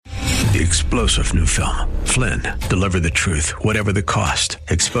The explosive new film, Flynn, deliver the truth, whatever the cost,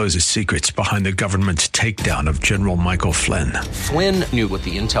 exposes secrets behind the government's takedown of General Michael Flynn. Flynn knew what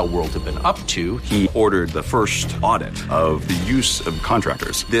the intel world had been up to. He ordered the first audit of the use of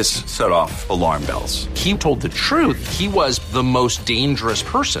contractors. This set off alarm bells. He told the truth. He was the most dangerous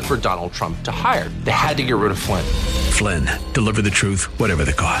person for Donald Trump to hire. They had to get rid of Flynn. Flynn, deliver the truth, whatever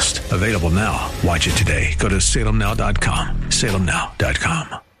the cost. Available now. Watch it today. Go to salemnow.com.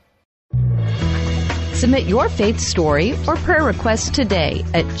 salemnow.com. Submit your faith story or prayer request today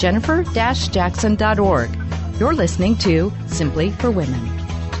at jennifer-jackson.org. You're listening to Simply for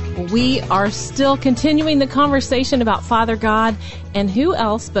Women. We are still continuing the conversation about Father God, and who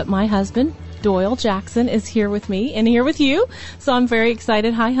else but my husband, Doyle Jackson, is here with me and here with you. So I'm very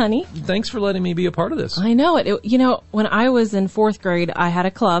excited. Hi, honey. Thanks for letting me be a part of this. I know it. You know, when I was in 4th grade, I had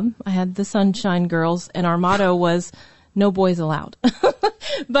a club. I had the Sunshine Girls, and our motto was, no boys allowed.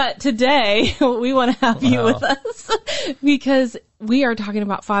 But today, we want to have you with us because we are talking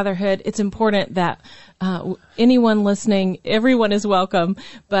about fatherhood. It's important that anyone listening, everyone is welcome,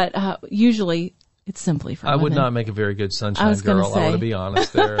 but usually it's simply for women. I would not make a very good Sunshine Girl, I want to be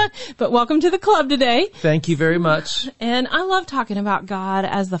honest there. But welcome to the club today. Thank you very much. And I love talking about God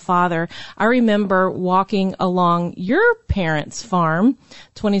as the Father. I remember walking along your parents' farm,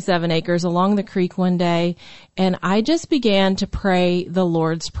 27 acres, along the creek one day, and I just began to pray the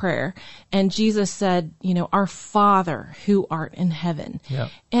Lord's Prayer. And Jesus said, you know, our Father who art in heaven. Yeah.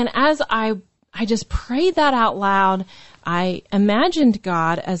 And as I just prayed that out loud, I imagined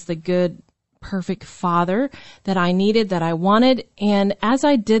God as the good, perfect Father that I needed, that I wanted. And as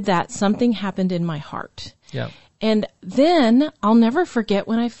I did that, something happened in my heart. Yeah. And then I'll never forget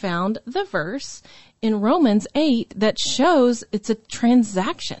when I found the verse in Romans 8 that shows it's a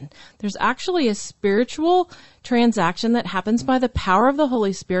transaction. There's actually a spiritual transaction that happens by the power of the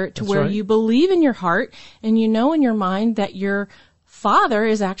Holy Spirit to where you believe in your heart and you know in your mind that your Father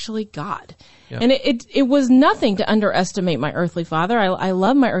is actually God. Yeah. And it was nothing to underestimate my earthly father. I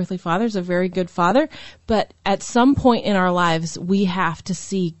love my earthly father. He's a very good father. But at some point in our lives, we have to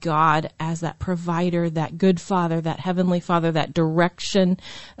see God as that provider, that good father, that heavenly father, that direction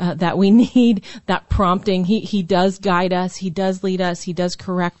that we need, that prompting. He does guide us. He does lead us. He does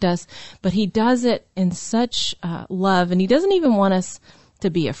correct us. But he does it in such love. And he doesn't even want us to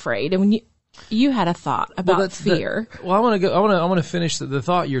be afraid. And when you had a thought about fear. I want to finish the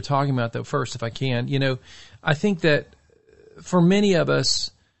thought you're talking about though first, if I can. You know, I think that for many of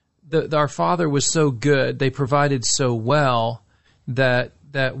us, our Father was so good, they provided so well that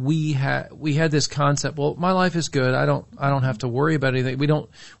we had this concept. Well, my life is good. I don't have to worry about anything. We don't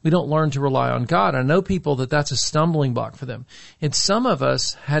learn to rely on God. I know people that's a stumbling block for them, and some of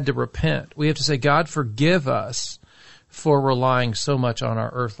us had to repent. We have to say, God, forgive us for relying so much on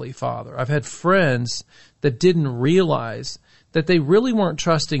our earthly father. I've had friends that didn't realize that they really weren't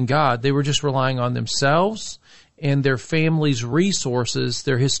trusting God. They were just relying on themselves and their family's resources,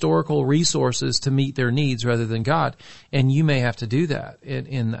 their historical resources to meet their needs rather than God. And you may have to do that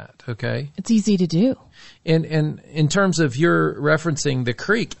in that, okay? It's easy to do. And in terms of your referencing the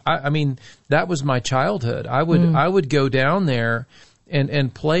creek, I mean, that was my childhood. I would go down there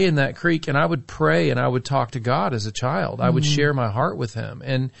and play in that creek, and I would pray and I would talk to God as a child. I would share my heart with him,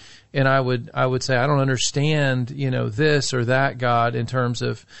 and I would say, I don't understand, this or that, God, in terms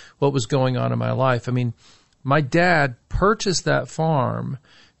of what was going on in my life. I mean, my dad purchased that farm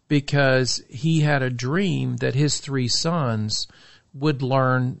because he had a dream that his 3 sons would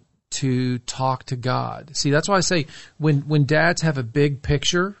learn to talk to God. See, that's why I say when dads have a big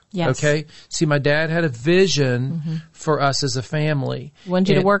picture, yes. Okay? See, my dad had a vision for us as a family. Wanted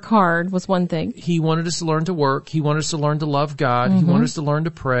you to work hard was one thing. He wanted us to learn to work. He wanted us to learn to love God. He wanted us to learn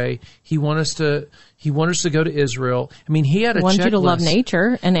to pray. He wanted us to go to Israel. I mean, he had a checklist. He wanted you to love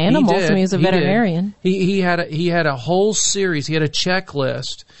nature and animals. He was a veterinarian. He had a whole series. He had a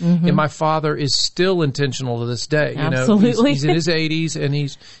checklist. And my father is still intentional to this day. Absolutely. He's in his 80s and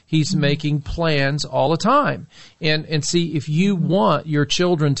he's making plans all the time. And see, if you want your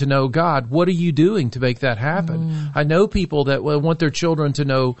children to know God, what are you doing to make that happen? I know people that want their children to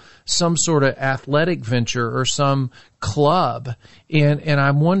know some sort of athletic venture or some club, and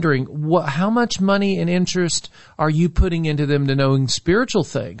I'm wondering how much money and interest are you putting into them to knowing spiritual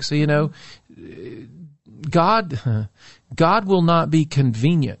things? So, God will not be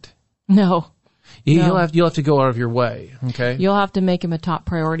convenient. No. You'll have to go out of your way, okay? You'll have to make him a top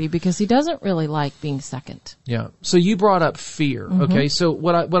priority because he doesn't really like being second. Yeah. So you brought up fear, okay? So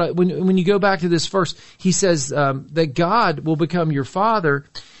when you go back to this verse, he says that God will become your father,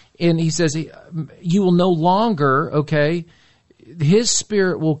 and he says you will no longer, okay? His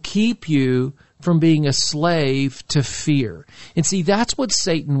Spirit will keep you from being a slave to fear. And see, that's what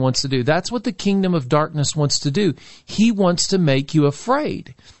Satan wants to do. That's what the kingdom of darkness wants to do. He wants to make you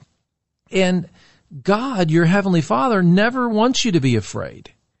afraid. And God, your Heavenly Father, never wants you to be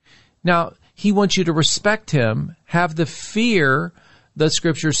afraid. Now, He wants you to respect Him, have the fear, the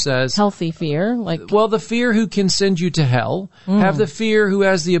Scripture says. Healthy fear. Well, the fear who can send you to hell. Have the fear who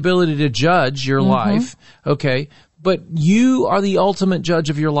has the ability to judge your life. Okay. But you are the ultimate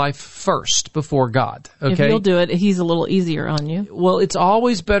judge of your life first before God. Okay. If you'll do it, He's a little easier on you. Well, it's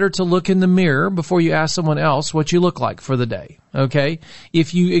always better to look in the mirror before you ask someone else what you look like for the day. Okay.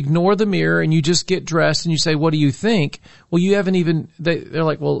 If you ignore the mirror and you just get dressed and you say, what do you think? Well, you haven't even, they're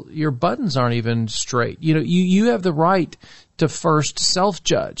like, well, your buttons aren't even straight. You know, you have the right to first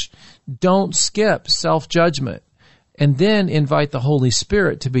self-judge. Don't skip self-judgment and then invite the Holy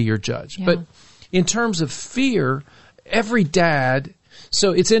Spirit to be your judge. Yeah. But in terms of fear, every dad,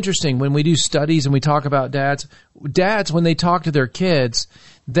 so it's interesting when we do studies and we talk about dads, when they talk to their kids,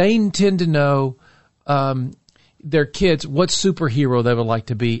 they tend to know their kids what superhero they would like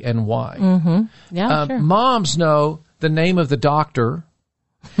to be and why. Mm-hmm. Yeah, sure. Moms know the name of the doctor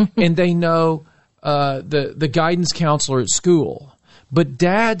and they know the guidance counselor at school. But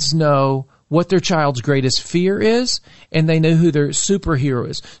dads know what their child's greatest fear is, and they know who their superhero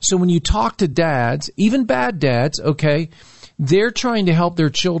is. So when you talk to dads, even bad dads, okay, they're trying to help their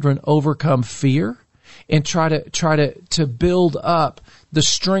children overcome fear and try to build up the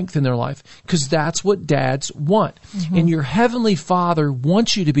strength in their life, because that's what dads want. Mm-hmm. And your Heavenly Father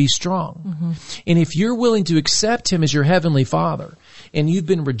wants you to be strong. Mm-hmm. And if you're willing to accept Him as your Heavenly Father, and you've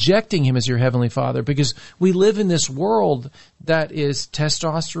been rejecting Him as your Heavenly Father, because we live in this world that is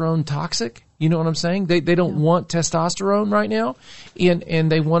testosterone toxic. You know what I'm saying? They don't want testosterone right now, and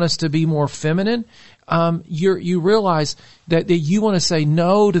they want us to be more feminine. You realize that you want to say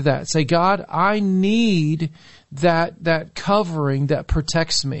no to that. Say, God, I need that covering that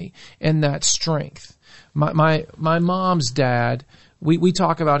protects me and that strength. My mom's dad, we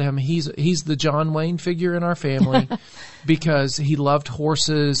talk about him. He's the John Wayne figure in our family because he loved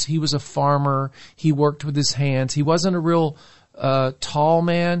horses. He was a farmer. He worked with his hands. He wasn't a real tall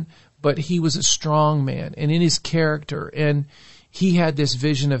man, but he was a strong man, and in his character. And he had this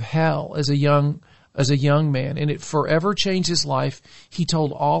vision of hell as a young man, and it forever changed his life. He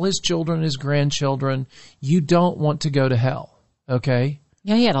told all his children, his grandchildren, you don't want to go to hell. Okay?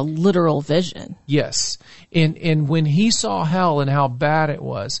 Yeah, he had a literal vision. Yes. And when he saw hell and how bad it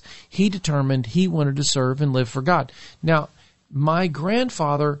was, he determined he wanted to serve and live for God. Now, my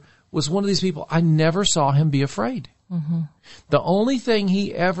grandfather was one of these people. I never saw him be afraid. Mm-hmm. The only thing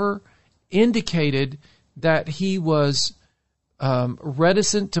he ever indicated that he was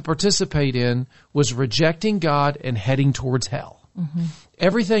reticent to participate in was rejecting God and heading towards hell. Mm-hmm.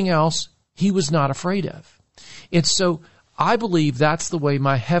 Everything else he was not afraid of. And so I believe that's the way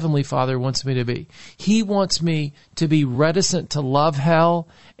my Heavenly Father wants me to be. He wants me to be reticent to love hell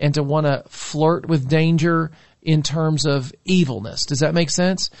and to want to flirt with danger in terms of evilness. Does that make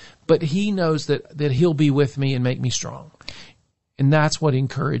sense? But He knows that He'll be with me and make me strong. And that's what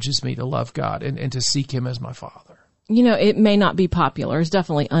encourages me to love God and to seek Him as my Father. You know, it may not be popular. It's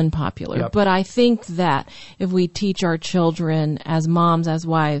definitely unpopular. Yep. But I think that if we teach our children as moms, as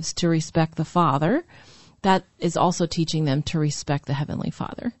wives, to respect the Father, that is also teaching them to respect the Heavenly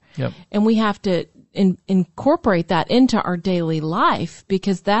Father. Yep. And we have to incorporate that into our daily life,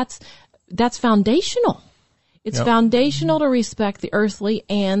 because that's foundational. It's foundational to respect the earthly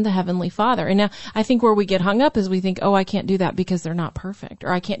and the Heavenly Father. And now I think where we get hung up is we think, oh, I can't do that because they're not perfect,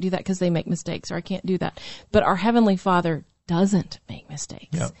 or I can't do that because they make mistakes, or I can't do that. But our Heavenly Father doesn't make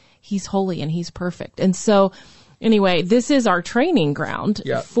mistakes. Yep. He's holy and He's perfect. And so anyway, this is our training ground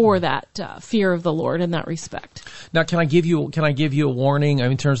for that fear of the Lord and that respect. Now, can I give you a warning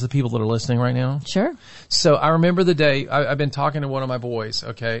in terms of the people that are listening right now? Sure. So I remember the day I've been talking to one of my boys,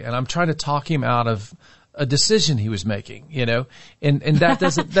 okay, and I'm trying to talk him out of a decision he was making, you know, and that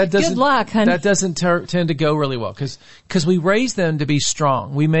doesn't Good luck, honey. That doesn't tend to go really well because we raise them to be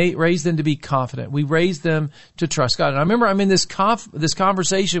strong. We may raise them to be confident. We raise them to trust God. And I remember I'm in this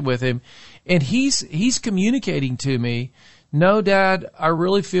conversation with him, and he's communicating to me, no, Dad, I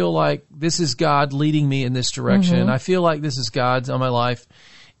really feel like this is God leading me in this direction. Mm-hmm. I feel like this is God's on my life.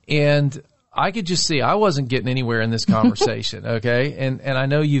 And I could just see I wasn't getting anywhere in this conversation, okay? And I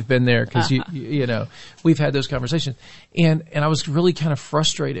know you've been there because you know, we've had those conversations. And I was really kind of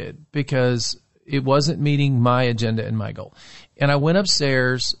frustrated because it wasn't meeting my agenda and my goal. And I went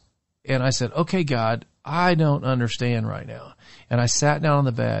upstairs and I said, okay, God, I don't understand right now. And I sat down on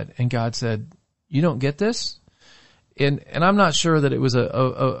the bed and God said, you don't get this? and I'm not sure that it was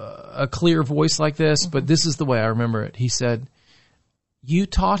a clear voice like this, but this is the way I remember it. He said, "You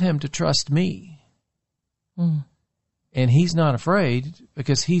taught him to trust me, and he's not afraid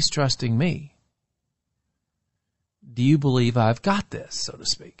because he's trusting me. Do you believe I've got this, so to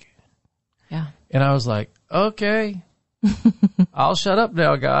speak?" Yeah. And I was like, okay, I'll shut up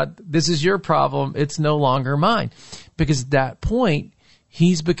now, God. This is your problem. It's no longer mine. Because at that point,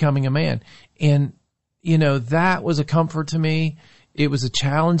 he's becoming a man. And, that was a comfort to me. It was a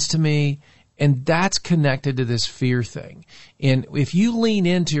challenge to me. And that's connected to this fear thing. And if you lean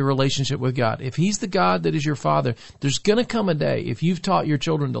into your relationship with God, if he's the God that is your father, there's going to come a day, if you've taught your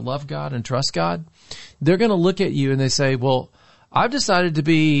children to love God and trust God, they're going to look at you and they say, well, I've decided to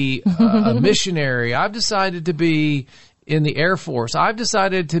be a missionary. I've decided to be in the Air Force. I've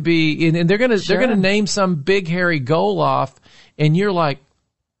decided to be and they're going to name some big hairy goal off. And you're like,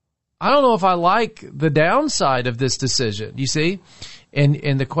 I don't know if I like the downside of this decision, you see?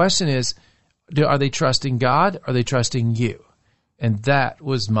 And the question is, are they trusting God? Or are they trusting you? And that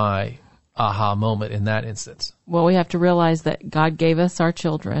was my aha moment in that instance. Well, we have to realize that God gave us our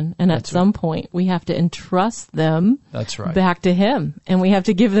children, and at some point we have to entrust them back to him, and we have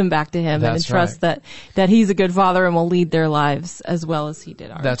to give them back to him and entrust that he's a good father and will lead their lives as well as he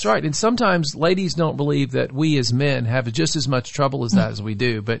did ours. That's right. And sometimes ladies don't believe that we as men have just as much trouble as that as we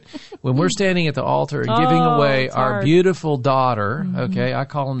do. But when we're standing at the altar and giving away our beautiful daughter, okay, I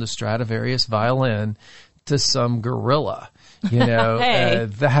call him the Stradivarius violin, to some gorilla, hey.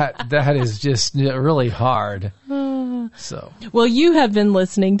 That is just really hard. So, well, you have been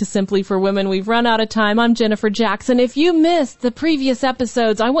listening to Simply for Women. We've run out of time. I'm Jennifer Jackson. If you missed the previous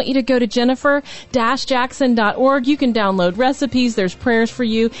episodes, I want you to go to jennifer-jackson.org. You can download recipes. There's prayers for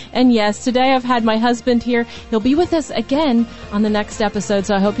you. And yes, today I've had my husband here. He'll be with us again on the next episode,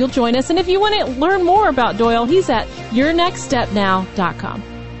 so I hope you'll join us. And if you want to learn more about Doyle, he's at yournextstepnow.com.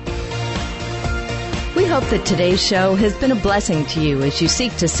 We hope that today's show has been a blessing to you as you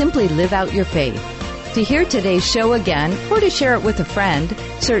seek to simply live out your faith. To hear today's show again or to share it with a friend,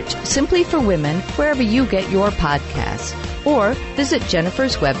 search Simply for Women wherever you get your podcasts. Or visit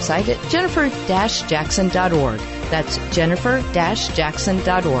Jennifer's website at jennifer-jackson.org. That's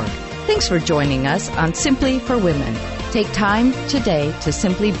jennifer-jackson.org. Thanks for joining us on Simply for Women. Take time today to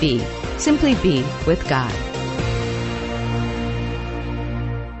simply be with God.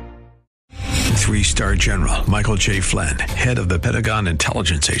 3-star General Michael J. Flynn, head of the Pentagon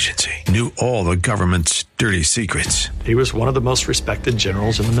Intelligence Agency, knew all the government's dirty secrets. He was one of the most respected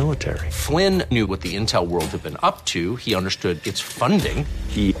generals in the military. Flynn knew what the intel world had been up to. He understood its funding.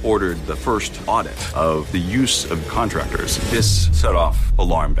 He ordered the first audit of the use of contractors. This set off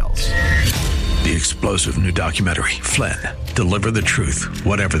alarm bells. The explosive new documentary, Flynn, Deliver the Truth,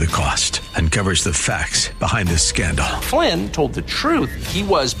 Whatever the Cost, uncovers the facts behind this scandal. Flynn told the truth. He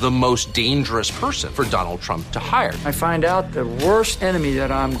was the most dangerous person for Donald Trump to hire. I find out the worst enemy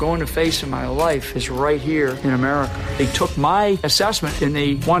that I'm going to face in my life is right here in America. They took my assessment and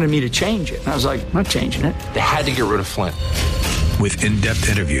they wanted me to change it. And I was like, I'm not changing it. They had to get rid of Flynn. With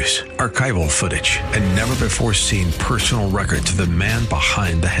in-depth interviews, archival footage, and never-before-seen personal records of the man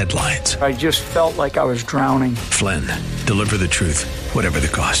behind the headlines. I just felt like I was drowning. Flynn, Deliver the Truth, Whatever the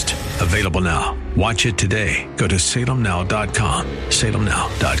Cost. Available now. Watch it today. Go to salemnow.com.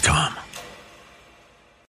 salemnow.com.